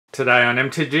Today on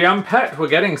MTG Unpacked, we're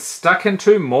getting stuck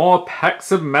into more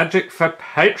packs of Magic for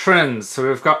patrons. So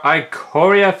we've got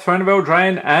Ikoria, Throne of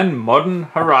Eldraine, and Modern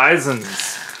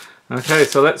Horizons. Okay,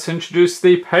 so let's introduce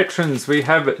the patrons. We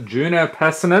have Juna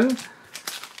Passanen,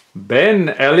 Ben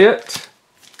Elliott,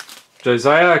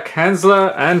 Josiah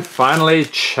Kanzler, and finally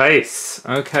Chase.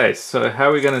 Okay, so how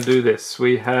are we going to do this?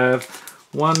 We have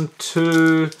 1,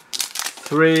 2,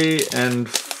 3, and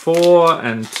 4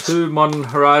 and 2 Modern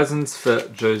Horizons for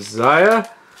Josiah.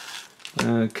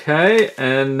 Okay,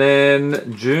 and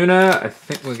then Juna, I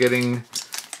think we're getting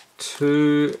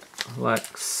 2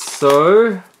 like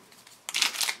so.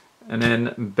 And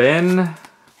then Ben,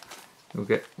 we'll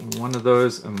get 1 of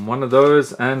those and 1 of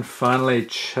those. And finally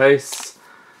Chase.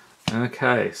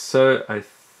 Okay, so I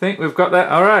think we've got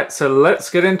that. Alright, so let's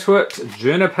get into it.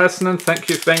 Juna Passanen, thank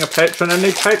you for being a patron. And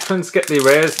the patrons get the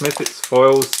rares, mythics,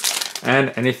 foils,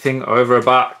 and anything over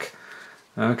 $1.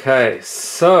 Okay,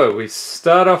 so we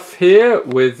start off here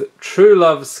with True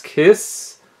Love's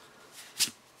Kiss,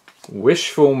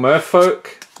 Wishful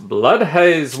Merfolk,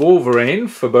 Bloodhaze Wolverine,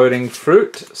 Foreboding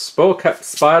Fruit, Sporecapped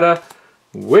Spider,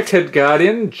 Wicked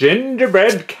Guardian,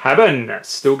 Gingerbread Cabin,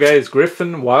 Stillgaze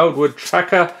Griffin, Wildwood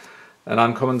Tracker, an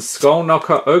uncommon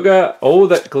Skullknocker Ogre, All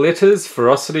That Glitters,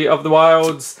 Ferocity of the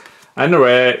Wilds, and the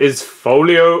rare is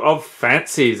Folio of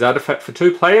Fancies. Artifact for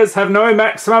 2 players, have no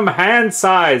maximum hand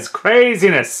size.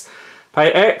 Craziness. Pay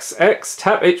X,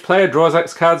 tap each player, draws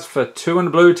X cards for 2 in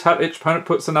the blue, tap each opponent,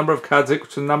 puts the number of cards equal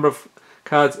to the number of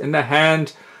cards in their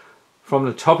hand from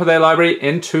the top of their library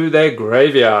into their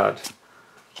graveyard.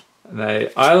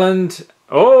 The island,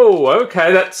 oh,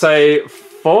 okay, that's a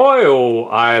foil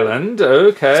island.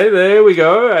 Okay, there we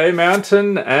go, a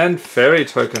mountain and fairy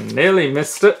token. Nearly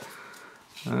missed it.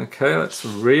 Okay, let's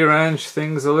rearrange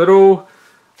things a little.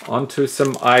 Onto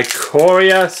some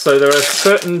Ikoria. So there are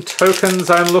certain tokens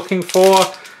I'm looking for.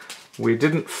 We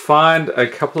didn't find a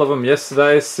couple of them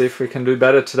yesterday. See if we can do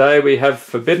better today. We have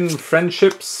Forbidden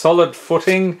Friendship, Solid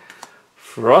Footing,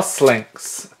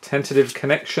 Frostlinks, Tentative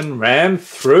Connection, Ram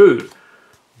Through,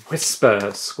 Whisper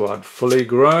Squad, Fully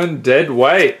Grown, Dead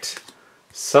Weight,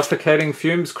 Suffocating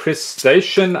Fumes,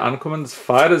 Crustacean, Uncommons,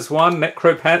 Fighters 1,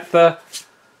 Necropanther,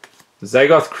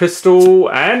 Zagoth Crystal,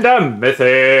 and a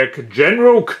Mythic,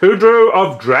 General Kudro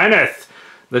of Draneth.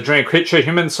 Legendary creature,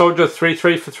 human soldier,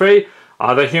 3/3 for 3.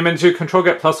 Other humans you control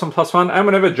get +1/+1, and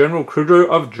whenever General Kudro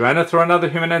of Draneth or another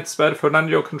human enters the battlefield under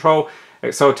your control,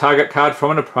 exile target card from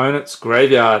an opponent's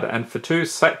graveyard. And for 2,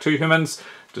 sack 2 humans,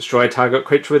 destroy target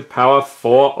creature with power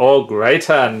 4 or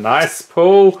greater. Nice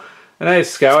pull. And a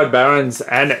Scoured Barrens,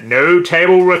 and no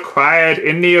table required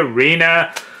in the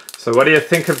arena. So what do you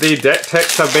think of the deck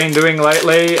techs I've been doing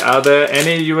lately? Are there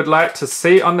any you would like to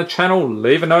see on the channel?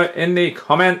 Leave a note in the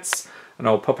comments and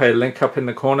I'll pop a link up in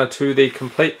the corner to the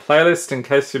complete playlist in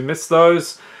case you missed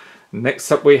those.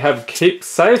 Next up we have Keep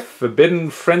Safe, Forbidden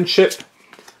Friendship,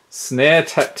 Snare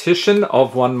Tactician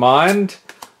of One Mind,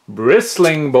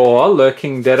 Bristling Boar,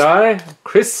 Lurking Deadeye,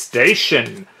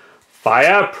 Crustacean,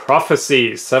 Fire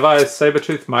Prophecy, Savai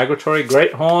Sabertooth, Migratory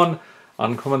Greathorn,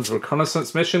 Uncommon's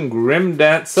Reconnaissance Mission, Grim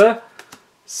Dancer,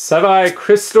 Savai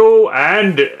Crystal,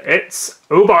 and it's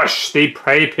Ubosh, the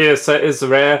Prey Piercer is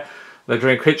rare.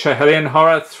 Legendary creature, Hellion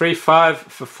Horror, 3/5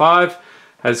 for 5,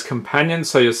 has Companion,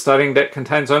 so your starting deck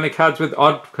contains only cards with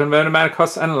odd converted mana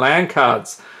costs and land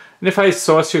cards. And if a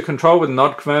source you control with an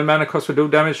odd converted mana cost will deal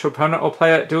damage to a opponent or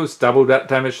player, it deals double that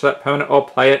damage to that opponent or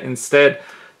player instead.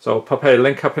 So I'll pop a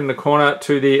link up in the corner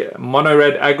to the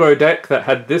mono-red aggro deck that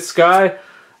had this guy.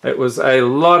 It was a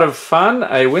lot of fun.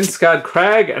 A Windscarred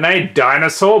Crag and a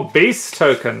Dinosaur Beast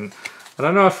token. I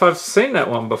don't know if I've seen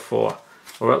that one before.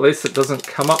 Or at least it doesn't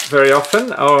come up very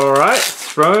often. Alright,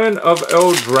 Throne of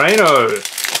Eldraine.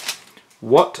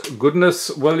 What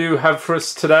goodness will you have for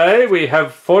us today? We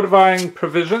have Fortifying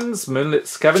Provisions, Moonlit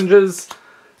Scavengers,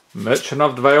 Merchant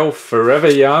of the Vale, Forever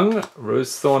Young,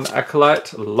 Rosethorn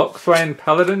Acolyte, Lockthwain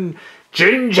Paladin,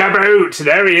 Gingerboot!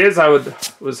 There he is. I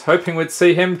was hoping we'd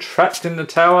see him. Trapped in the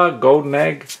Tower, Golden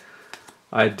Egg,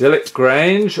 Idyllic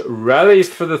Grange, Rally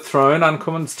for the Throne,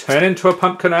 Uncommons, Turn into a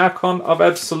Pumpkin, Archon of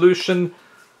Absolution.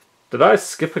 Did I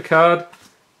skip a card?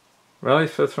 Rally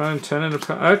for the Throne, Turn into a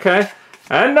Pumpkin. Okay.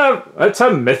 And it's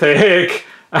a Mythic.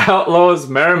 Outlaws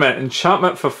Merriment,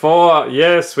 Enchantment for 4.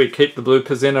 Yes, we keep the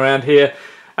bloopers in around here.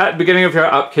 At the beginning of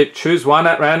your upkeep, choose 1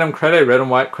 at random, create a red and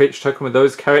white creature token with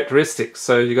those characteristics.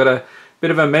 So you got a bit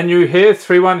of a menu here.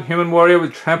 3/1 Human Warrior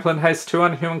with Trample and Haste,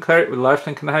 2/1 Human Cleric with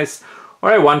Lifelink and Haste,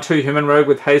 or a 1/2 Human Rogue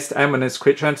with Haste, and when this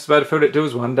creature enters the battlefield, it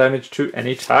deals 1 damage to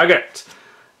any target.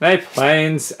 They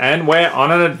planes, and we're on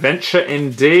an adventure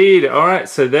indeed. Alright,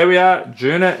 so there we are.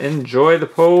 Juna, enjoy the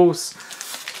pools.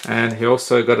 And he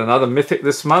also got another mythic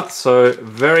this month, so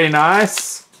very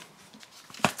nice.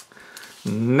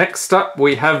 Next up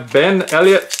we have Ben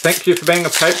Elliott. Thank you for being a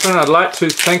patron. I'd like to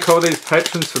thank all these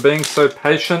patrons for being so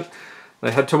patient.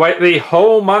 They had to wait the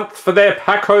whole month for their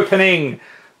pack opening.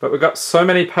 But we've got so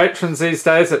many patrons these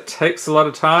days, it takes a lot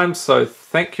of time, so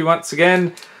thank you once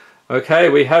again. Okay,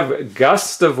 we have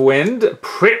Gust of Wind,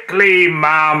 Prickly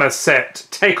Marmoset.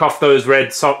 Take off those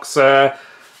red socks, sir.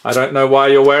 I don't know why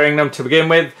you're wearing them to begin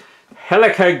with.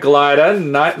 Helica Glider,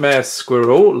 Nightmare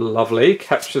Squirrel, lovely.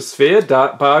 Capture Sphere,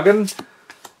 Dark Bargain.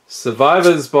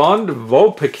 Survivor's Bond,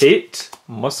 Volpikit,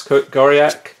 Moscow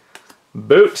Goriak.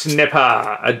 Boot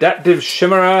Nipper, Adaptive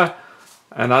Shimmerer,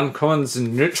 and Uncommons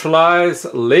Neutralize,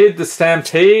 Lead the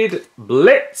Stampede,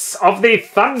 Blitz of the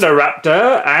Thunder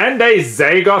Raptor, and a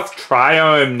Zagoth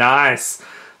Triome. Nice.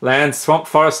 Land Swamp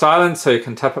Forest Island, so you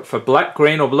can tap it for black,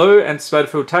 green, or blue, and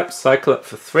Battlefield tap, cycle it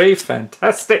for 3.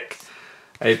 Fantastic.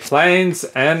 A Plains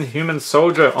and Human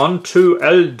Soldier onto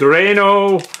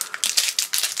Eldraine.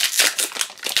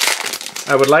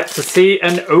 I would like to see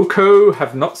an Oko.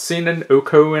 Have not seen an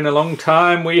Oko in a long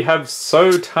time. We have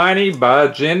So Tiny,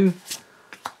 Barjin,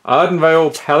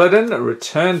 Ardenvale Paladin,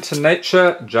 Return to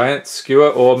Nature, Giant Skewer,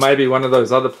 or maybe one of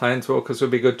those other Planeswalkers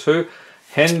would be good too.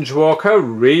 Hengewalker,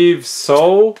 Reeve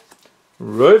Soul,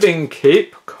 Roving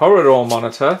Keep, Corridor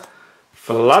Monitor,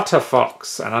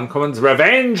 Flutterfox, and Uncommon's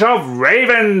Revenge of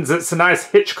Ravens. It's a nice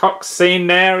Hitchcock scene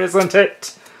there, isn't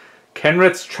it?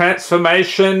 Kenrith's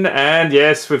Transformation, and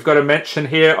yes, we've got a mention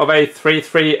here of a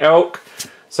 3/3 elk.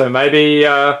 So maybe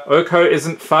Oko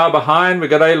isn't far behind. We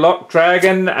got a Lock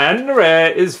Dragon, and the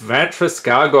rare is Vantress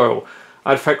Gargoyle.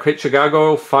 Artifact creature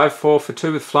Gargoyle, 5/4 for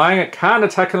 2 with flying. It can't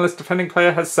attack unless defending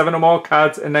player has 7 or more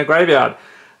cards in their graveyard.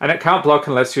 And it can't block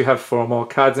unless you have 4 or more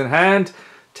cards in hand.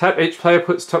 Tap, each player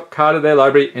puts top card of their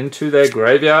library into their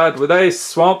graveyard with a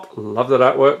swamp. Love that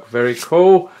artwork, very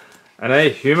cool. And a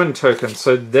human token.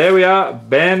 So there we are.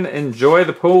 Ben, enjoy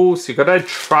the pools. You got a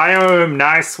Triome,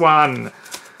 nice one.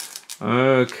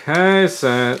 Okay, so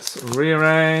let's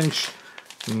rearrange.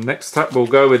 Next up we'll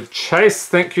go with Chase.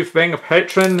 Thank you for being a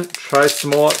patron. Try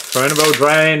some more Throne of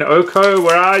Eldraine. Oko,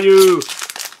 where are you?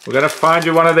 We're going to find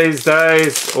you one of these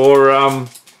days. Or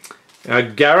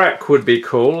Garak would be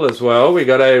cool as well. We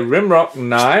got a Rimrock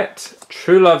Knight,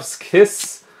 True Love's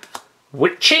Kiss,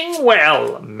 Witching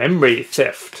Well, Memory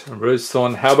Theft,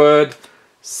 Rosethorn Halberd,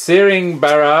 Searing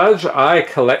Barrage, Eye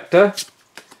Collector,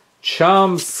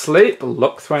 Charmed Sleep,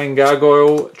 Lockthwain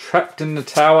Gargoyle, Trapped in the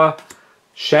Tower,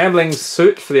 Shambling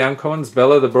Suit for the Uncommons,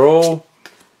 Bella the Brawl,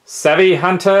 Savvy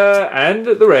Hunter, and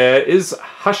the rare is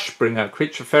Hushbringer,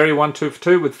 Creature Fairy, 1/2 for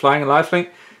 2 with flying and lifelink.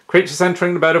 Creatures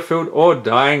entering the battlefield or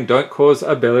dying don't cause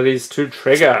abilities to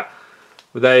trigger.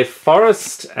 With a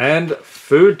Forest and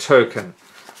Food token.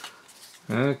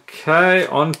 Okay,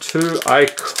 on to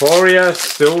Ikoria.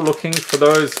 Still looking for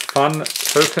those fun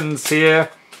tokens here.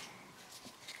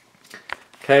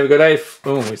 Okay, we've got a...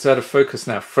 Oh, he's out of focus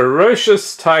now.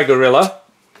 Ferocious Tigerilla.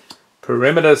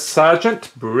 Perimeter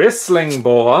Sergeant. Bristling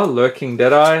Boar. Lurking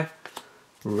Deadeye.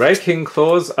 Raking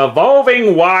Claws.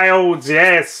 Evolving Wilds.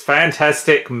 Yes,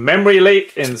 fantastic. Memory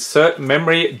Leak. Insert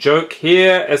memory joke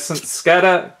here. Essence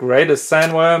Scatter. Greater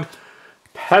Sandworm.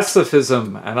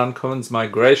 Pacifism and Uncommon's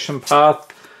Migration Path,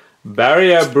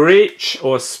 Barrier Breach,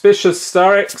 Auspicious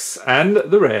Starix, and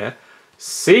the rare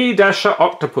Sea Dasher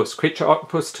Octopus, Creature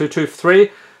Octopus,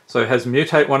 2/2/3. So it has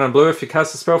Mutate 1 and blue. If you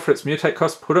cast a spell for its Mutate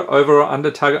cost, put it over or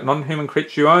under target non-human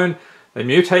creature you own. They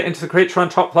mutate into the creature on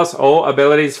top plus all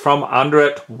abilities from under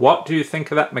it. What do you think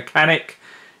of that mechanic?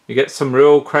 You get some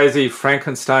real crazy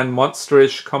Frankenstein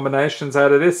monsterish combinations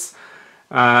out of this.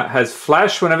 Has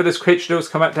Flash. Whenever this creature deals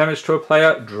combat damage to a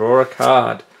player, draw a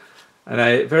card. And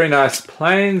a very nice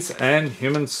Plains and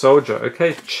Human Soldier.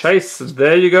 Okay, Chase,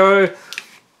 there you go.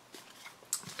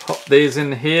 Pop these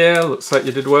in here. Looks like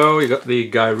you did well. You got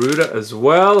the Gyruda as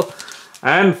well.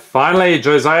 And finally,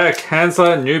 Josiah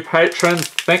Kanzler, new patron.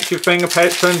 Thank you for being a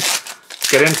patron. Let's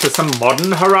get into some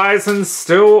Modern Horizons.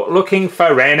 Still looking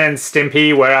for Ren and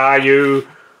Stimpy. Where are you?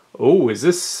 Oh, is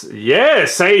this...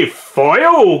 Yes, a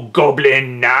foil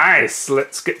goblin. Nice.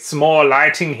 Let's get some more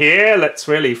lighting here. Let's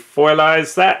really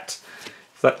foilize that.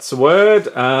 If that's a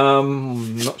word.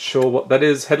 Not sure what that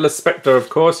is. Headless Spectre, of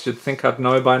course. You'd think I'd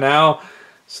know by now.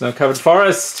 Snow-covered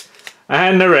forest.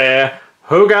 And the rare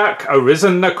Hogak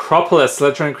Arisen Necropolis.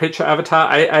 Legendary creature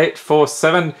avatar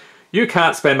 8847. You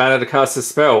can't spend mana to cast a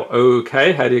spell.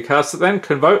 Okay, how do you cast it then?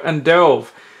 Convoke and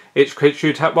Delve. Each creature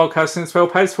you tap while casting a spell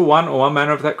pays for 1 or 1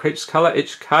 mana of that creature's colour.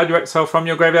 Each card you exile from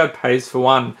your graveyard pays for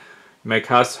 1. You may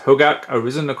cast Hogak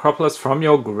Arisen Necropolis from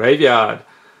your graveyard.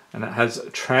 And it has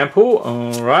Trample,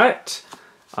 alright.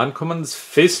 Uncommons,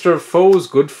 Feaster of Fools,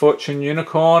 Good Fortune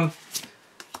Unicorn,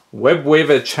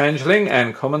 Webweaver Changeling,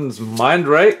 and commons,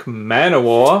 Mindrake,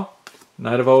 Manowar,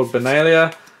 Knight of Old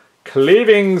Benalia,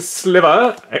 Cleaving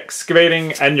Sliver,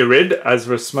 Excavating Anurid,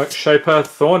 Azra Smoke Shaper,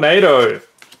 Tornado,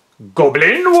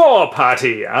 Goblin War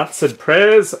Party, Answered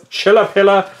Prayers, Chiller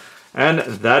Pillar, and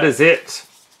that is it.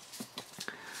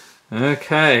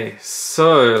 Okay,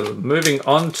 so moving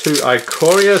on to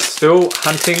Ikoria, still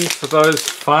hunting for those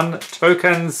fun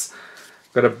tokens.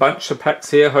 Got a bunch of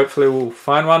packs here, hopefully we'll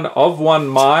find one. Of One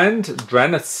Mind,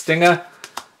 Dranith Stinger,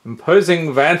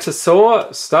 Imposing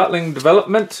Vantasaur, Startling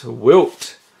Development,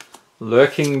 Wilt,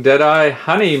 Lurking Deadeye,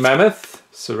 Honey Mammoth,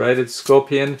 Serrated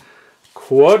Scorpion,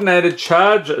 Coordinated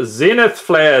Charge, Zenith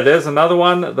Flare. There's another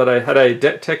one that I had a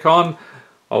deck tech on.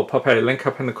 I'll pop a link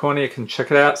up in the corner, you can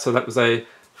check it out. So that was a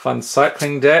fun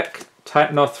cycling deck.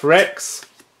 Titanoth Rex,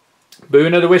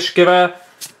 Boon of the Wishgiver,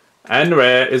 and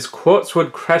rare is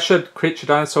Quartzwood Crasher, Creature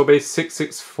Dinosaur Beast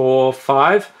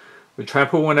 6645. With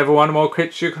trample, whenever one or more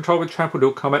creatures you control with trample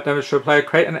deal combat damage to a player,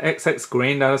 create an XX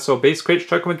green dinosaur beast creature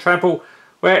token with trample,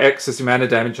 where X is the amount of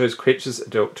damage those creatures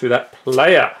dealt to that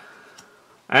player.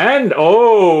 And,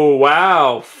 oh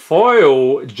wow,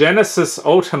 foil Genesis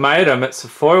Ultimatum. It's a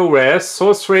foil rare,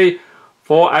 sorcery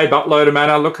for a buttload of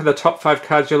mana. Look at the top 5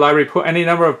 cards of your library, put any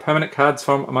number of permanent cards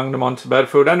from among them onto the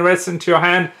battlefield and the rest into your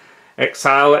hand.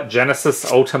 Exile Genesis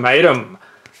Ultimatum.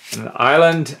 An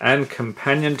island and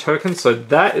companion token, so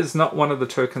that is not one of the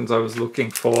tokens I was looking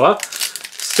for.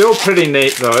 Still pretty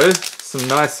neat though, some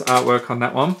nice artwork on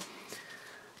that one.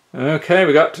 Okay,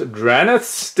 we got Dranith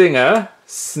Stinger,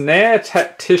 Snare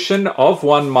Tactician, Of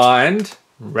One Mind,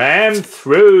 Ram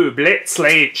Through,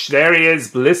 Blitzleech, there he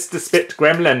is, Blister Spit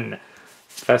Gremlin,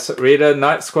 Facet Reader,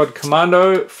 Night Squad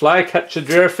Commando, Flycatcher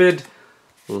Giraffid,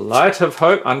 Light of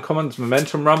Hope, Uncommons,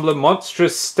 Momentum Rumbler,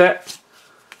 Monstrous Step,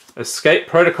 Escape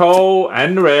Protocol,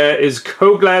 and rare is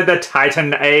Koglad the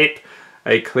Titan Ape,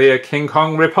 a clear King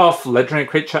Kong ripoff, Legendary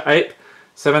Creature Ape,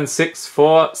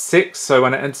 7646, so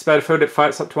when it enters battlefield it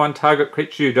fights up to one target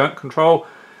creature you don't control,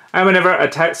 and whenever it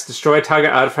attacks, destroy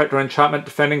target artifact or enchantment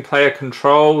defending player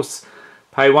controls.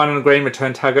 Pay 1 and green,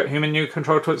 return target human you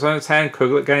control to its owner's hand,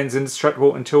 Kuglet gains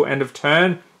indestructible until end of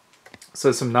turn.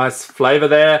 So some nice flavour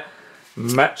there,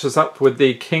 matches up with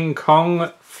the King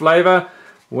Kong flavour.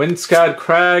 Windscarred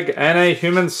Crag and a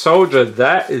Human Soldier.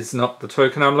 That is not the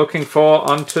token I'm looking for.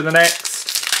 On to the next.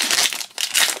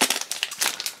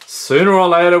 Sooner or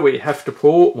later we have to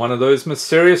pull one of those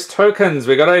mysterious tokens.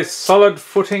 We got a Solid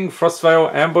Footing,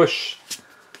 Frostveil Ambush,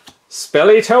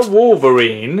 Spell-Eater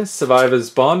Wolverine, Survivor's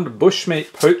Bond,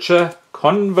 Bushmeat Poacher,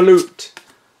 Convolute,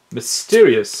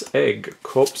 Mysterious Egg,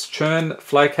 Corpse Churn,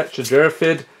 Flycatcher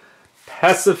Giraffid,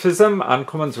 Pacifism,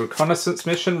 Uncommons Reconnaissance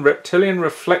Mission, Reptilian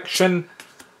Reflection,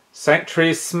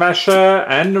 Sanctuary Smasher,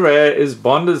 and rare is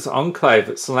Bonder's Enclave.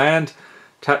 It's land,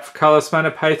 tap for colorless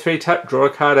mana, pay 3 tap, draw a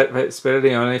card, activate its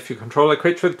ability only if you control a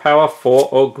creature with power 4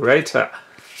 or greater.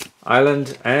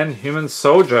 Island and Human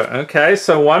Soldier. Okay,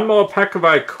 so one more pack of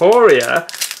Ikoria.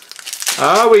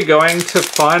 Are we going to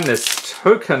find this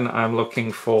token I'm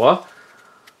looking for?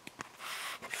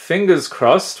 Fingers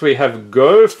crossed. We have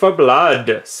Go for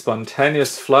Blood,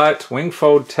 Spontaneous Flight,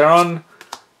 Wingfold Terron,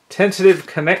 Tentative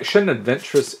Connection,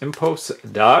 Adventurous Impulse,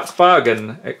 Dark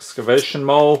Bargain, Excavation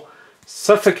Mole,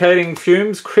 Suffocating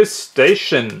Fumes,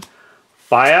 Crustacean,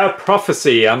 Fire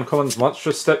Prophecy, Uncommons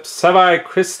Monstrous Step, Savai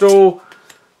Crystal,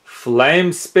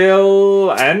 Flame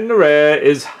Spill, and rare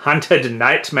is Hunted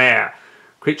Nightmare.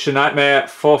 Creature Nightmare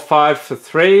 4/5 for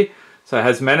 3. So it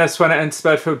has Menace when it enters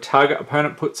battlefield. Target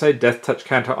opponent puts a Death Touch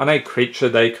counter on a creature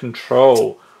they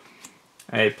control.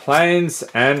 A Plains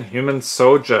and Human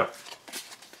Soldier.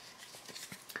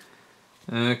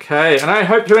 Okay, and I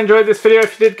hope you enjoyed this video.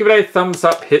 If you did, give it a thumbs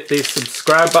up, hit the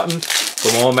subscribe button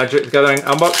for more Magic the Gathering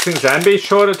unboxings, and be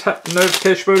sure to tap the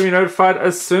notification bell to be notified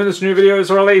as soon as new videos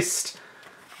are released.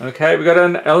 Okay, we got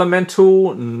an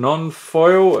Elemental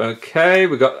non-foil. Okay,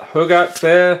 we got Hogak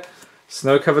there,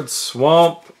 Snow-Covered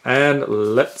Swamp, and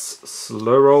let's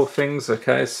slow roll things.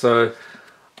 Okay, so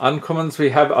uncommons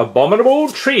we have Abominable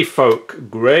Tree Folk,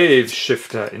 Grave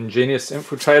Shifter, Ingenious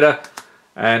Infiltrator,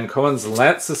 and commons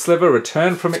Lancer Sliver,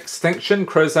 Return from Extinction,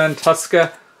 Crozan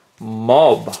Tusker,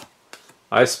 Mob,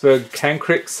 Iceberg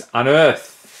Cancrix,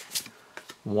 Unearth,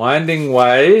 Winding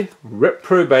Way,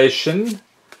 Reprobation,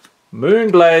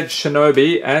 Moonblade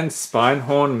Shinobi, and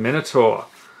Spinehorn Minotaur.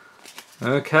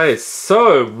 Okay,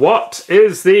 so what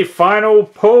is the final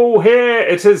pull here?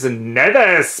 It is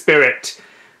Nether Spirit.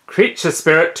 Creature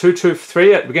Spirit,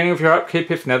 2/2/3. At the beginning of your upkeep,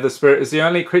 if Nether Spirit is the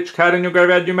only creature card in your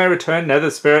graveyard, you may return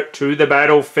Nether Spirit to the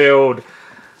battlefield.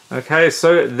 Okay,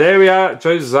 so there we are.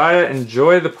 Josiah,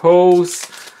 enjoy the pools.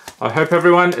 I hope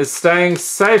everyone is staying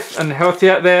safe and healthy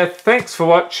out there. Thanks for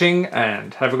watching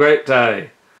and have a great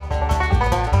day.